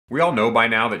We all know by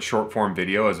now that short form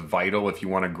video is vital if you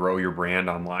want to grow your brand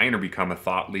online or become a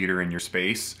thought leader in your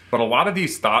space. But a lot of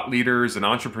these thought leaders and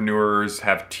entrepreneurs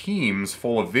have teams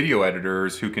full of video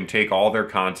editors who can take all their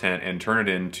content and turn it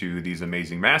into these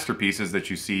amazing masterpieces that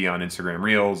you see on Instagram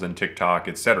Reels and TikTok,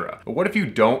 etc. But what if you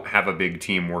don't have a big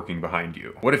team working behind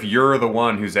you? What if you're the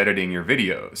one who's editing your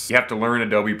videos? You have to learn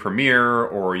Adobe Premiere,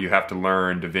 or you have to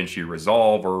learn Davinci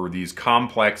Resolve, or these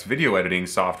complex video editing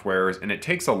softwares, and it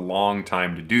takes a long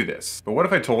time to do this. But what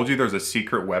if I told you there's a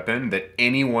secret weapon that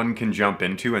anyone can jump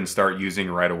into and start using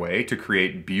right away to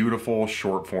create beautiful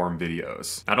short form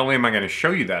videos? Not only am I going to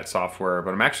show you that software,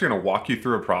 but I'm actually going to walk you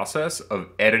through a process of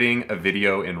editing a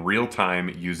video in real time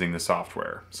using the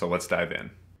software. So let's dive in.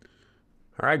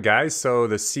 All right, guys, so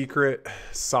the secret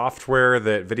software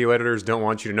that video editors don't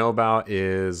want you to know about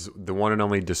is the one and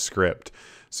only Descript.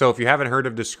 So if you haven't heard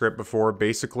of Descript before,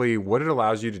 basically what it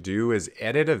allows you to do is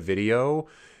edit a video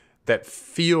that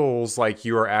feels like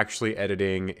you are actually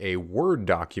editing a Word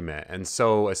document. And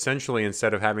so essentially,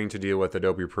 instead of having to deal with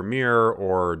Adobe Premiere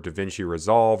or Davinci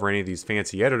Resolve or any of these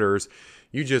fancy editors,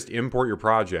 you just import your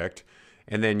project,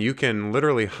 and then you can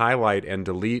literally highlight and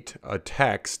delete a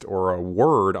text or a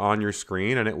word on your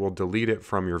screen, and it will delete it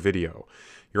from your video.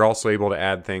 You're also able to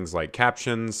add things like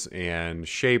captions and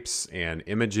shapes and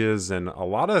images, and a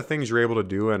lot of the things you're able to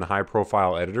do in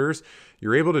high-profile editors,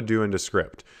 you're able to do in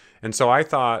Descript. And so I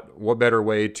thought, what better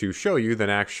way to show you than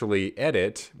actually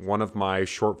edit one of my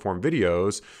short form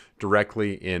videos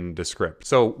directly in Descript.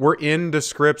 So we're in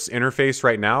Descript's interface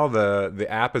right now. The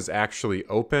app is actually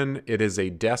open. It is a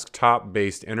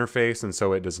desktop-based interface, and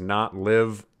so it does not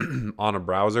live on a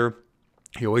browser.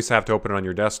 You always have to open it on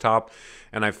your desktop,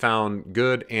 and I've found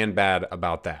good and bad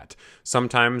about that.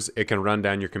 Sometimes it can run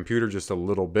down your computer just a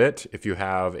little bit if you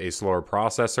have a slower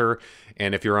processor,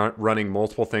 and if you're running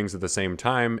multiple things at the same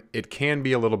time, it can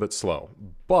be a little bit slow.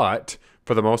 But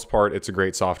for the most part, it's a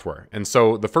great software. And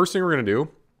so the first thing we're going to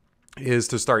do is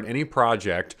to start any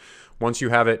project. Once you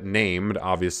have it named,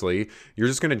 obviously, you're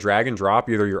just going to drag and drop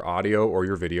either your audio or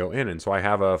your video in. And so I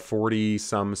have a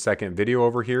 40-some second video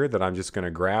over here that I'm just going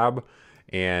to grab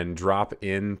and drop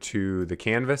into the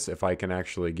canvas if I can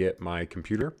actually get my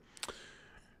computer.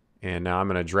 And now I'm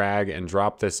going to drag and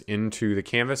drop this into the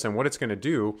canvas. And what it's going to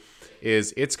do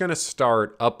is it's going to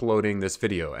start uploading this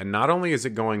video. And not only is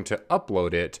it going to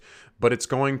upload it, but it's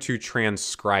going to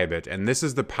transcribe it. And this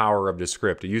is the power of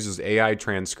Descript. It uses AI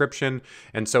transcription.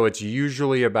 And so it's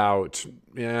usually about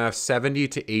 70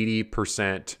 to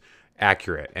 80%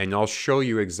 accurate. And I'll show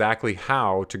you exactly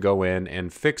how to go in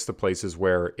and fix the places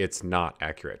where it's not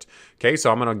accurate. Okay,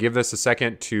 so I'm going to give this a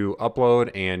second to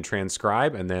upload and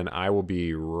transcribe, and then I will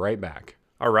be right back.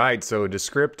 All right, so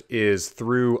Descript is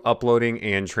through uploading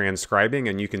and transcribing,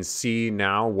 and you can see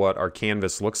now what our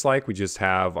canvas looks like. We just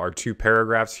have our two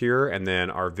paragraphs here and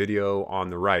then our video on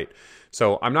the right.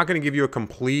 So I'm not going to give you a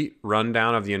complete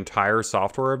rundown of the entire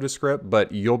software of Descript,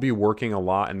 but you'll be working a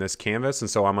lot in this canvas. And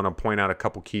so I'm going to point out a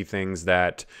couple key things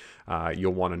that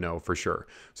you'll want to know for sure.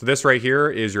 So this right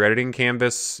here is your editing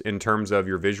canvas in terms of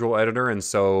your visual editor. And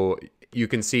so you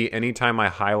can see anytime I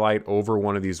highlight over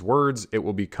one of these words, it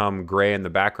will become gray in the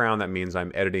background. That means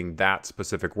I'm editing that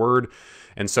specific word.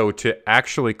 And so to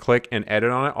actually click and edit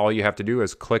on it, all you have to do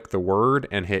is click the word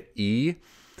and hit E.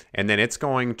 And then it's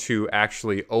going to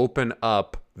actually open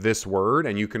up this word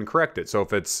and you can correct it. So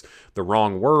if it's the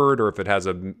wrong word, or if it has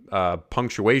a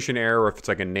punctuation error, or if it's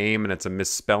like a name and it's a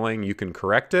misspelling, you can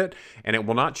correct it. And it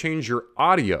will not change your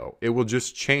audio. It will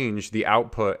just change the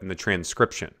output and the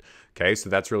transcription. Okay, so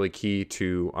that's really key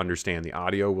to understand. The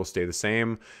audio will stay the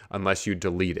same unless you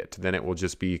delete it. Then it will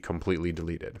just be completely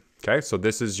deleted. Okay, so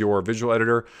this is your visual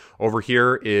editor. Over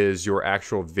here is your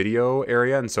actual video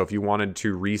area. And so if you wanted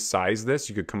to resize this,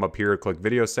 you could come up here, click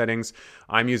video settings.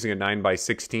 I'm using a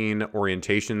 9:16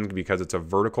 orientation because it's a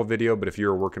vertical video. But if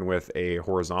you're working with a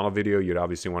horizontal video, you'd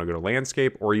obviously want to go to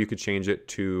landscape, or you could change it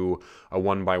to a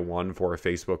 1:1 for a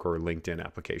Facebook or a LinkedIn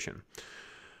application.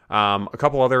 A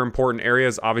couple other important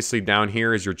areas, obviously down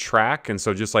here is your track. And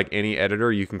so just like any editor,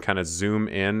 you can kind of zoom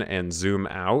in and zoom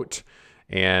out.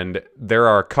 And there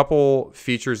are a couple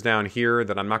features down here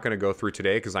that I'm not going to go through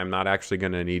today because I'm not actually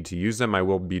going to need to use them. I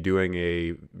will be doing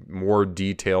a more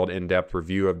detailed, in-depth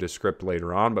review of Descript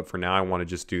later on, but for now I want to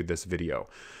just do this video.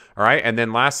 All right, and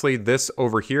then lastly, this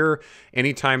over here,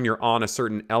 anytime you're on a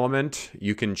certain element,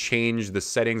 you can change the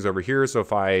settings over here. So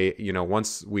if I,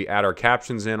 once we add our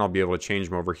captions in, I'll be able to change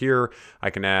them over here. I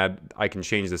can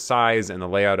change the size and the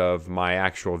layout of my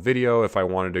actual video if I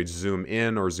wanted to zoom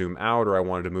in or zoom out, or I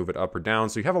wanted to move it up or down.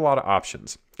 So you have a lot of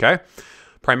options, okay?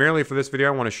 Primarily for this video,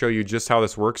 I want to show you just how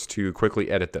this works to quickly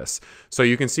edit this. So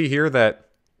you can see here that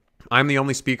I'm the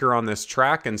only speaker on this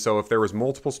track, and so if there was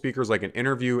multiple speakers like an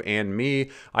interview and me,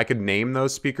 I could name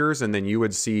those speakers and then you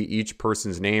would see each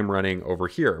person's name running over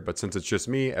here. But since it's just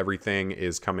me, everything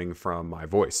is coming from my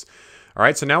voice. All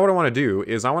right, so now what I want to do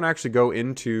is I want to actually go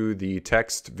into the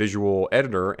text visual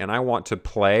editor and I want to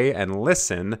play and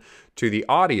listen to the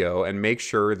audio and make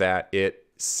sure that it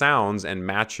sounds and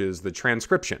matches the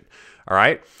transcription. All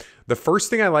right. The first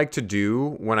thing I like to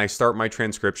do when I start my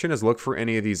transcription is look for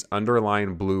any of these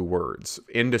underlined blue words.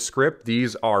 In Descript,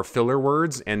 these are filler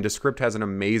words, and Descript has an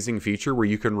amazing feature where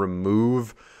you can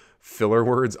remove filler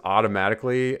words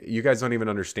automatically. You guys don't even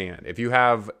understand. If you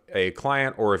have a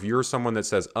client or if you're someone that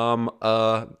says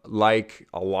like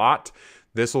a lot,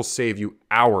 this will save you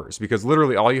hours, because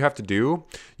literally all you have to do,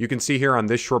 you can see here on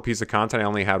this short piece of content, I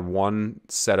only had one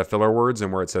set of filler words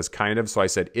and where it says kind of. So I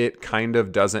said, it kind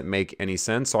of doesn't make any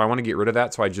sense. So I want to get rid of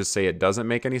that. So I just say it doesn't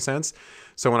make any sense.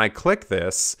 So when I click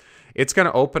this, it's going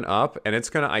to open up and it's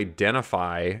going to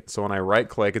identify. So when I right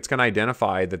click, it's going to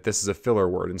identify that this is a filler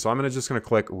word. And so I'm just going to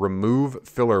click remove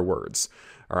filler words.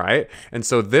 All right. And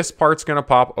so this part's going to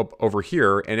pop up over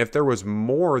here. And if there was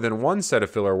more than one set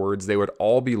of filler words, they would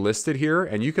all be listed here.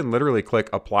 And you can literally click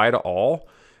apply to all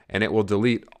and it will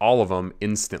delete all of them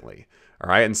instantly. All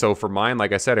right. And so for mine,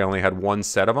 like I said, I only had one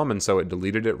set of them. And so it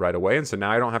deleted it right away. And so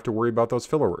now I don't have to worry about those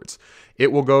filler words.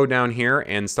 It will go down here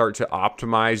and start to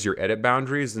optimize your edit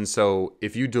boundaries. And so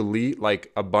if you delete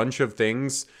like a bunch of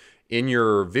things in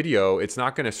your video, it's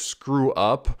not going to screw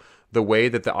up the way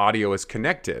that the audio is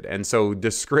connected. And so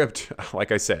Descript, like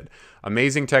I said,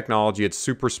 amazing technology. It's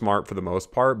super smart for the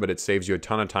most part, but it saves you a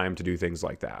ton of time to do things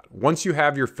like that. Once you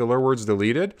have your filler words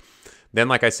deleted, then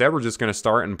like I said, we're just going to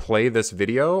start and play this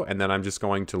video. And then I'm just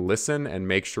going to listen and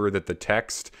make sure that the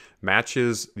text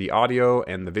matches the audio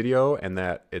and the video and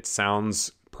that it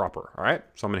sounds proper. All right.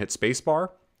 So I'm going to hit spacebar.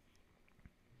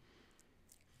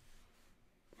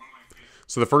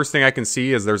 So the first thing I can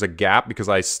see is there's a gap because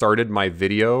I started my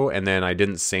video and then I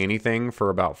didn't say anything for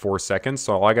about 4 seconds.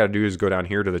 So all I got to do is go down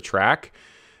here to the track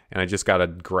and I just got to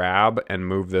grab and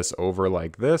move this over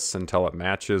like this until it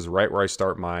matches right where I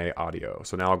start my audio.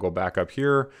 So now I'll go back up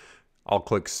here. I'll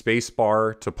click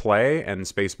spacebar to play and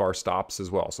spacebar stops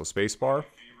as well. So spacebar.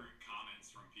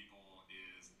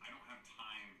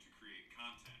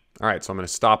 All right, so I'm going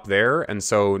to stop there. And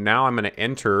so now I'm going to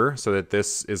enter so that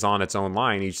this is on its own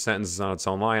line. Each sentence is on its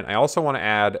own line. I also want to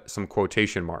add some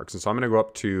quotation marks. And so I'm going to go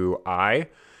up to I,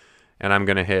 and I'm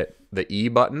going to hit the E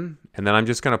button. And then I'm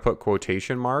just going to put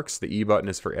quotation marks. The E button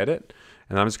is for edit.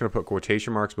 And I'm just going to put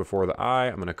quotation marks before the I.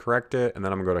 I'm going to correct it. And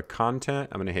then I'm going to go to content.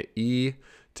 I'm going to hit E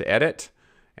to edit.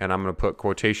 And I'm going to put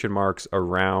quotation marks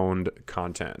around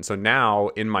content. So now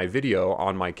in my video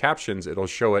on my captions, it'll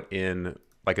show it in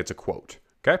like it's a quote.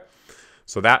 Okay,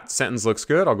 so that sentence looks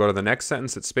good. I'll go to the next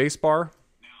sentence at spacebar.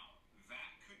 Now,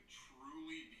 that could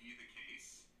truly be the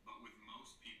case, but with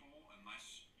most people,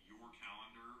 unless your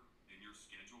calendar and your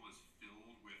schedule is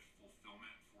filled with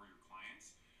fulfillment for your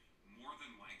clients, more than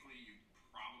likely you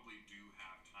probably do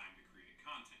have time to create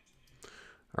content.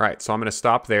 All right, so I'm going to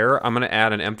stop there. I'm going to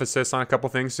add an emphasis on a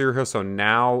couple things here. So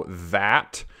now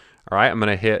that, all right, I'm going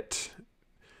to hit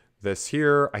this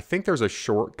here. I think there's a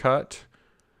shortcut.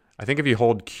 I think if you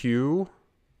hold Q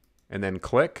and then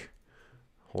click,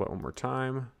 hold it one more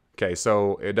time. Okay,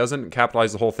 so it doesn't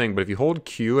capitalize the whole thing, but if you hold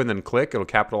Q and then click, it'll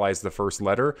capitalize the first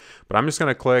letter. But I'm just going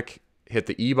to click, hit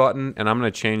the E button, and I'm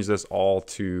going to change this all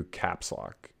to caps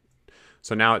lock.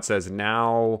 So now it says,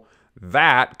 now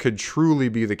that could truly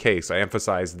be the case. I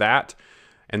emphasize that.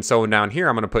 And so down here,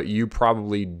 I'm going to put you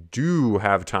probably do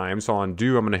have time. So on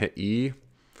do, I'm going to hit E,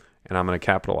 and I'm going to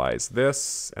capitalize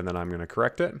this, and then I'm going to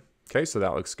correct it. Okay, so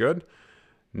that looks good.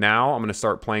 Now I'm going to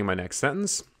start playing my next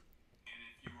sentence. And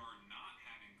if you are not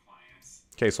having clients,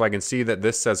 okay, so I can see that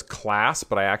this says class,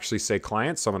 but I actually say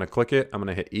clients. So I'm going to click it. I'm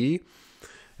going to hit E,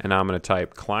 and now I'm going to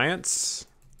type clients.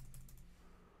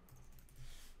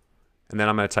 And then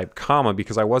I'm going to type comma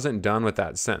because I wasn't done with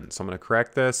that sentence. So I'm going to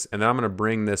correct this, and then I'm going to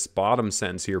bring this bottom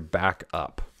sentence here back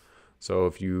up. So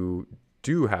if you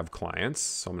do have clients,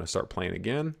 so I'm going to start playing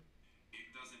again.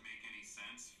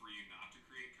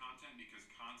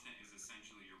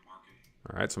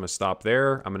 All right, so I'm going to stop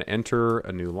there. I'm going to enter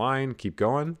a new line, keep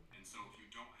going. And so if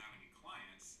you don't have any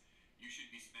clients, you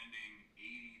should be spending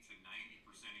 80 to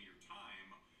 90% of your time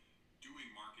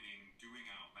doing marketing, doing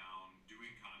outbound,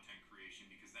 doing content creation,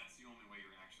 because that's the only way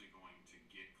you're actually going to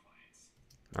get clients.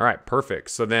 All right, perfect.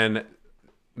 So then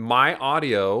my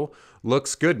audio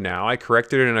looks good now. I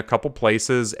corrected it in a couple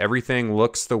places. Everything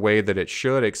looks the way that it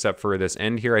should, except for this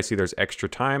end here. I see there's extra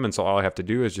time, and so all I have to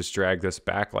do is just drag this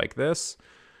back like this.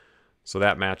 So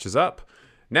that matches up.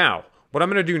 Now, What I'm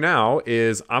going to do now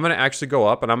is I'm going to actually go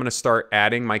up and I'm going to start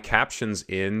adding my captions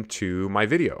into my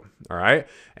video. All right.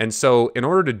 And so in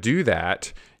order to do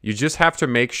that, you just have to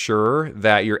make sure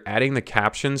that you're adding the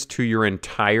captions to your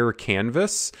entire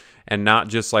canvas and not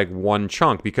just like one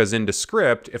chunk. Because in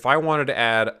Descript, if I wanted to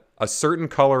add a certain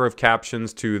color of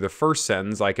captions to the first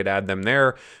sentence, I could add them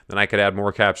there. Then I could add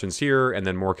more captions here and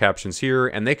then more captions here,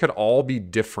 and they could all be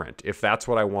different if that's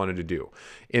what I wanted to do.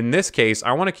 In this case,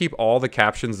 I want to keep all the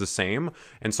captions the same,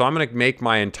 and so I'm going to make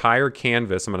my entire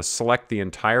canvas. I'm going to select the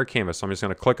entire canvas. So I'm just going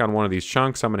to click on one of these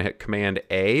chunks. I'm going to hit Command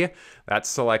A. That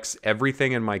selects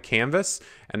everything in my canvas,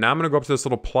 and now I'm going to go up to this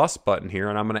little plus button here,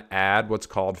 and I'm going to add what's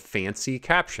called fancy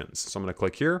captions. So I'm going to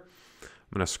click here.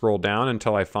 I'm going to scroll down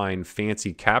until I find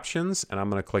fancy captions, and I'm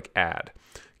going to click add.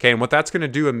 Okay, and what that's going to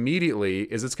do immediately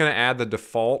is it's going to add the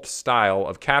default style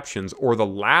of captions, or the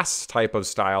last type of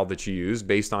style that you use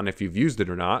based on if you've used it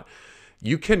or not.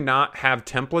 You cannot have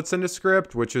templates in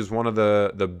Descript, which is one of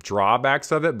the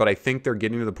drawbacks of it, but I think they're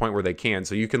getting to the point where they can.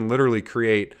 So you can literally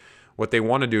create, what they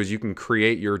want to do is you can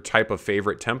create your type of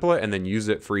favorite template and then use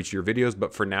it for each of your videos.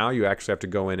 But for now, you actually have to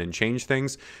go in and change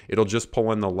things. It'll just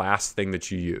pull in the last thing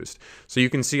that you used. So you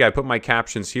can see I put my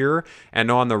captions here, and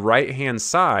on the right-hand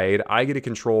side, I get to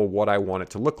control what I want it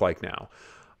to look like now.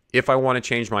 If I want to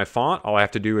change my font, all I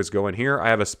have to do is go in here. I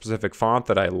have a specific font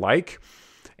that I like,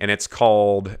 and it's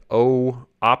called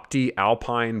Opti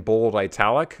Alpine Bold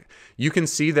Italic. You can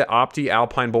see that Opti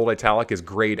Alpine Bold Italic is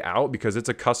grayed out because it's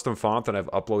a custom font that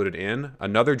I've uploaded in.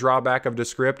 Another drawback of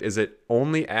Descript is it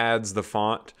only adds the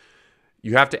font.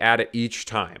 You have to add it each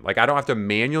time. Like, I don't have to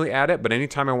manually add it, but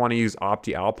anytime I want to use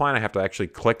Opti Alpine, I have to actually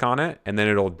click on it, and then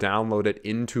it'll download it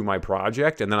into my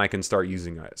project, and then I can start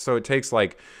using it. So it takes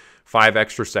like 5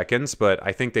 extra seconds, but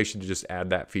I think they should just add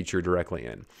that feature directly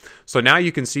in. So now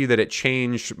you can see that it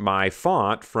changed my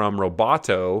font from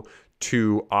Roboto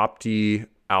to Opti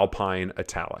Alpine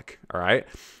Italic. All right.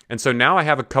 And so now I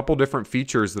have a couple different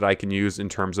features that I can use in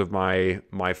terms of my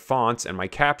fonts and my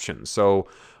captions. So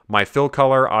my fill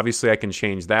color, obviously I can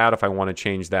change that. If I want to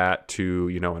change that to,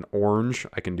 you know, an orange,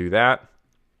 I can do that.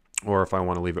 Or if I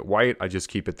want to leave it white, I just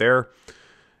keep it there.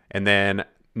 And then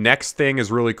next thing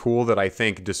is really cool that I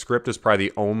think Descript is probably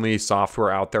the only software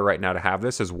out there right now to have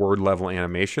this, is word level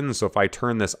animation. So if I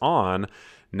turn this on,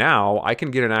 now I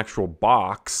can get an actual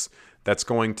box that's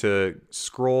going to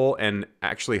scroll and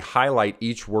actually highlight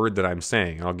each word that I'm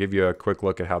saying. I'll give you a quick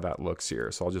look at how that looks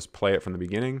here. So I'll just play it from the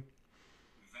beginning.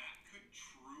 That could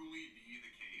truly be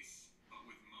the case, but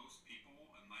with most people,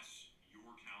 unless your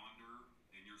calendar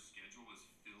and your schedule is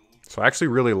filled. So I actually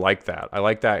really like that. I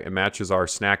like that it matches our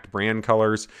snacked brand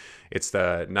colors. It's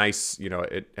the nice, you know,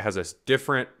 it has a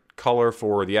different color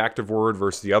for the active word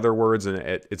versus the other words, and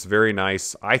it's very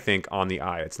nice, I think, on the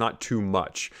eye. It's not too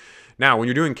much. Now, when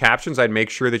you're doing captions, I'd make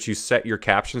sure that you set your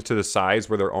captions to the size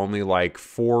where they're only like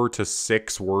 4 to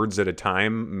 6 words at a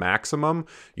time maximum.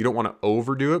 You don't want to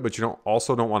overdo it, but you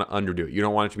also don't want to underdo it. You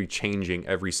don't want it to be changing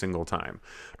every single time.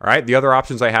 All right. The other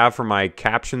options I have for my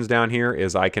captions down here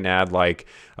is I can add like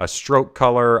a stroke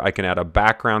color. I can add a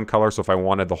background color. So if I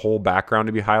wanted the whole background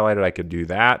to be highlighted, I could do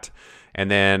that.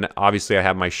 And then obviously I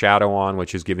have my shadow on,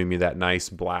 which is giving me that nice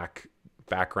black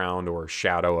background or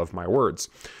shadow of my words.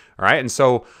 All right, and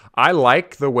so I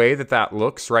like the way that that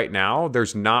looks right now.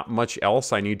 There's not much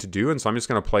else I need to do, and so I'm just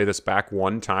going to play this back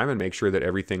one time and make sure that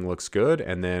everything looks good,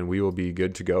 and then we will be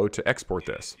good to go to export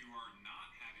this. If you are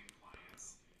not having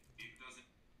clients, it doesn't.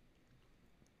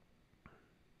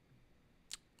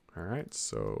 All right,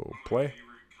 so One of my play.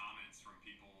 favorite comments from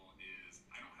people is,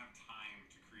 "I don't have time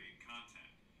to create content."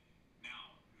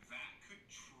 Now, that could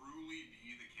truly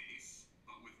be the case,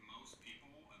 but with most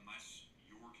people, unless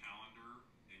your calendar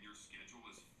and your schedule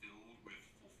is filled with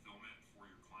fulfillment for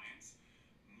your clients,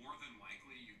 more than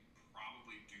likely you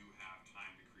probably do have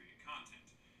time to create content.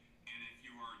 And if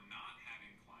you are not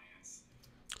having clients,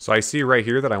 So I see right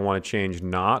here that I want to change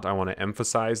not. I want to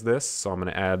emphasize this, so I'm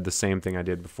going to add the same thing I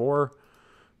did before.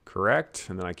 Correct,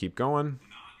 and then I keep going.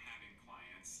 not having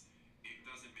clients, it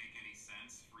doesn't make any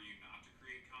sense for you not to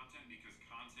create content, because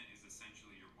content is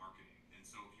essentially your marketing. And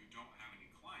so if you don't have any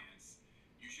clients,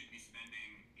 you should be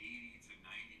spending 80 to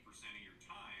 90% of your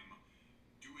time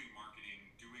doing marketing,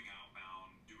 doing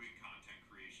outbound, doing content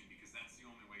creation, because that's the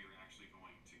only way you're actually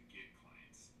going to get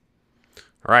clients.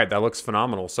 All right, that looks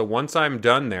phenomenal. So once I'm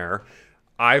done there,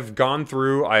 I've gone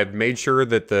through, I've made sure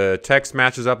that the text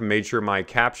matches up and made sure my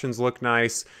captions look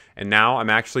nice. And now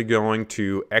I'm actually going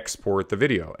to export the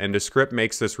video. And Descript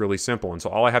makes this really simple. And so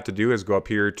all I have to do is go up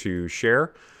here to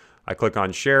share. I click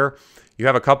on share. You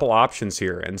have a couple options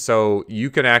here. And so you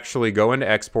can actually go into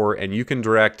export and you can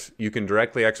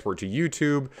directly export to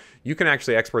YouTube. You can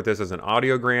actually export this as an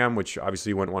audiogram, which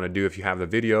obviously you wouldn't want to do if you have the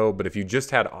video, but if you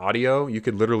just had audio, you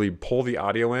could literally pull the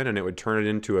audio in and it would turn it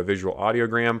into a visual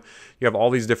audiogram. You have all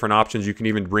these different options. You can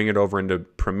even bring it over into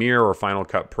Premiere or Final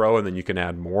Cut Pro, and then you can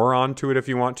add more onto it if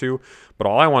you want to. But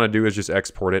all I want to do is just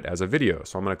export it as a video.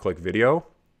 So I'm going to click video.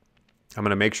 I'm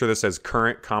going to make sure this says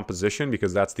current composition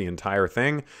because that's the entire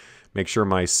thing. Make sure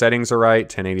my settings are right,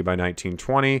 1080 by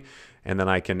 1920, and then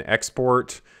I can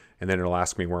export, and then it'll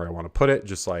ask me where I want to put it,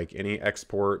 just like any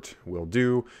export will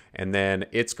do. And then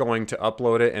it's going to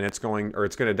upload it, and it's going to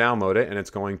download it, and it's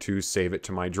going to save it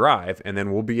to my drive, and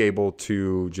then we'll be able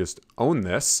to just own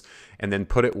this and then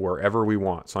put it wherever we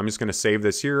want. So I'm just going to save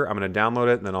this here. I'm going to download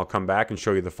it, and then I'll come back and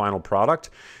show you the final product,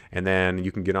 and then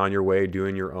you can get on your way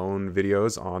doing your own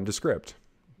videos on Descript.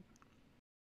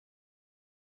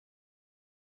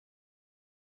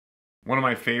 One of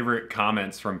my favorite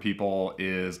comments from people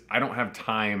is, I don't have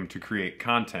time to create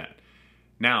content.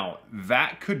 Now,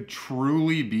 that could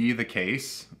truly be the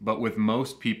case, but with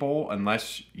most people,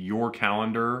 unless your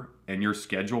calendar and your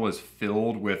schedule is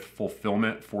filled with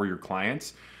fulfillment for your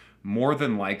clients, more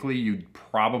than likely you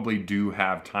probably do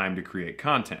have time to create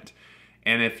content.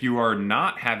 And if you are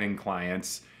not having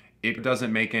clients, it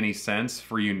doesn't make any sense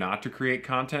for you not to create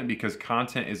content because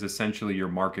content is essentially your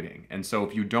marketing. And so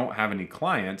if you don't have any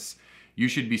clients, you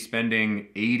should be spending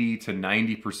 80 to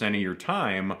 90% of your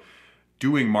time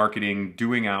doing marketing,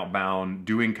 doing outbound,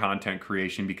 doing content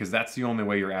creation, because that's the only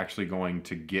way you're actually going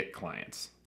to get clients.